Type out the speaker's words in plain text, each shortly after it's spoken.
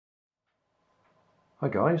Hi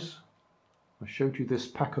guys, I showed you this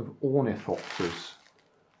pack of ornithopters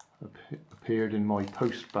appeared in my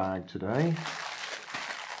post bag today.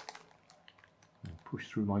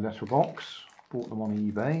 Pushed through my letterbox, bought them on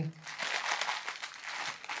eBay.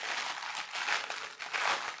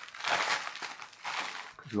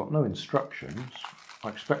 Because we've got no instructions. I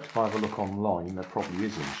expect if I have a look online there probably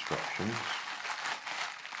is instructions.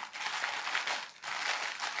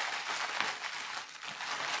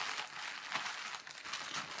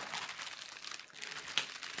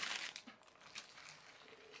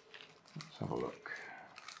 Let's have a look.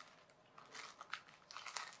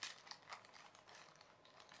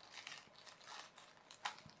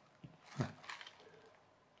 They're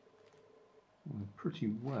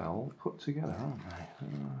pretty well put together, aren't they?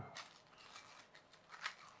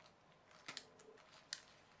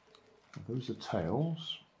 Those are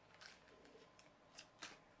tails.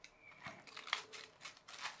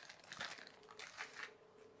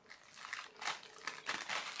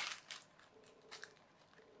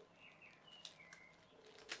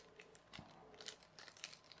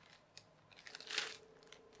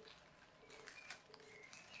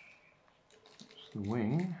 That's the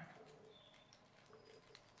wing.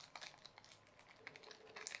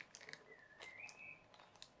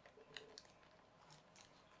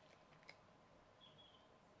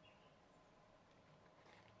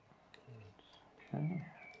 Okay,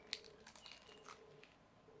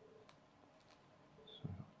 so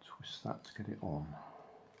twist that to get it on.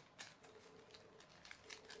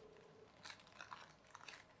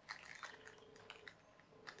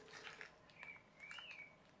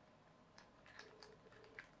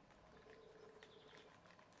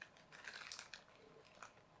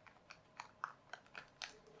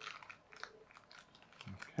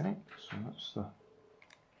 Okay, so that's the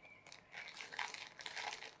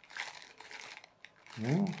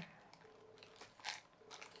wing.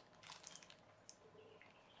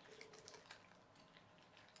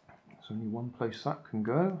 There's only one place that can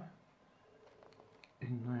go,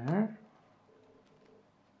 in there,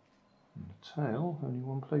 and the tail, only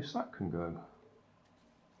one place that can go,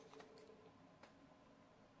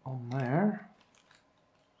 on there.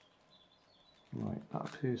 Right, that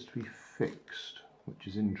appears to be fixed, which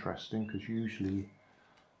is interesting because usually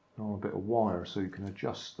they're on a bit of wire so you can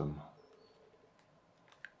adjust them.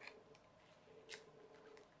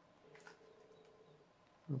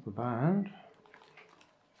 Rubber band.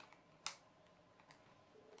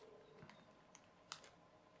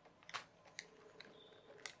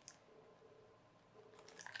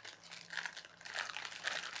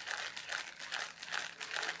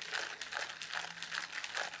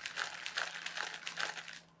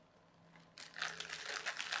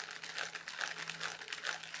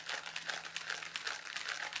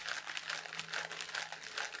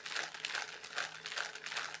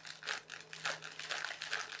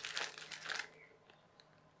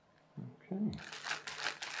 Okay.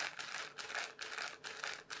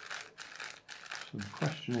 So the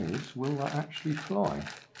question is, will that actually fly?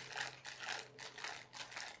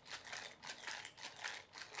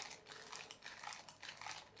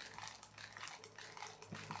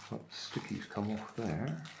 Looks like the stickies come off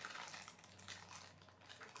there.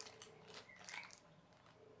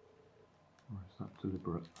 Or is that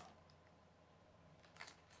deliberate?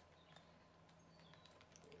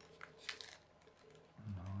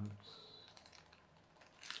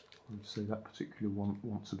 I would say that particular one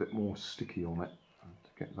wants a bit more sticky on it to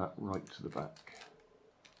get that right to the back.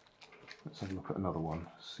 Let's have a look at another one,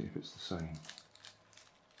 see if it's the same.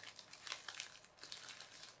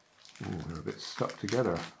 Oh, they're a bit stuck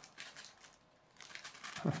together.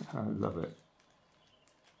 I love it.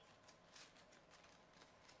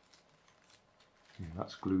 Yeah,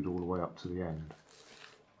 that's glued all the way up to the end.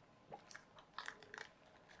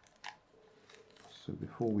 So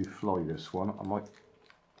before we fly this one, I might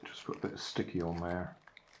just put a bit of sticky on there.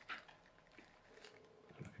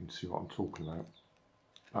 If you can see what I'm talking about.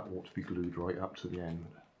 That ought to be glued right up to the end.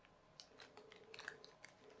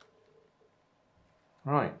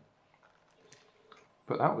 Right.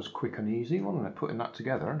 But that was quick and easy, wasn't it, putting that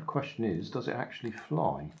together? The question is, does it actually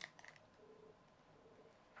fly?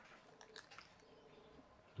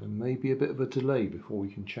 There may be a bit of a delay before we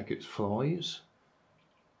can check its flies,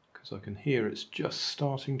 because I can hear it's just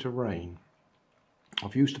starting to rain.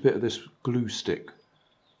 I've used a bit of this glue stick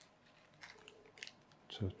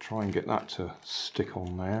to try and get that to stick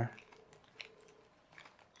on there.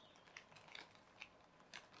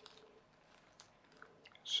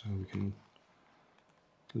 So we can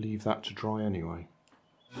leave that to dry anyway.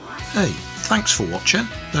 Hey, thanks for watching.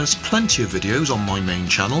 There's plenty of videos on my main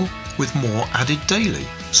channel with more added daily,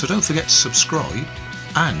 so don't forget to subscribe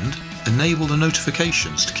and enable the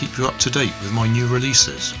notifications to keep you up to date with my new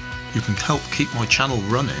releases. You can help keep my channel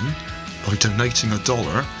running by donating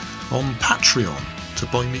 $1 on Patreon to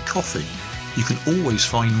buy me coffee. You can always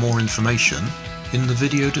find more information in the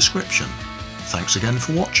video description. Thanks again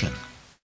for watching.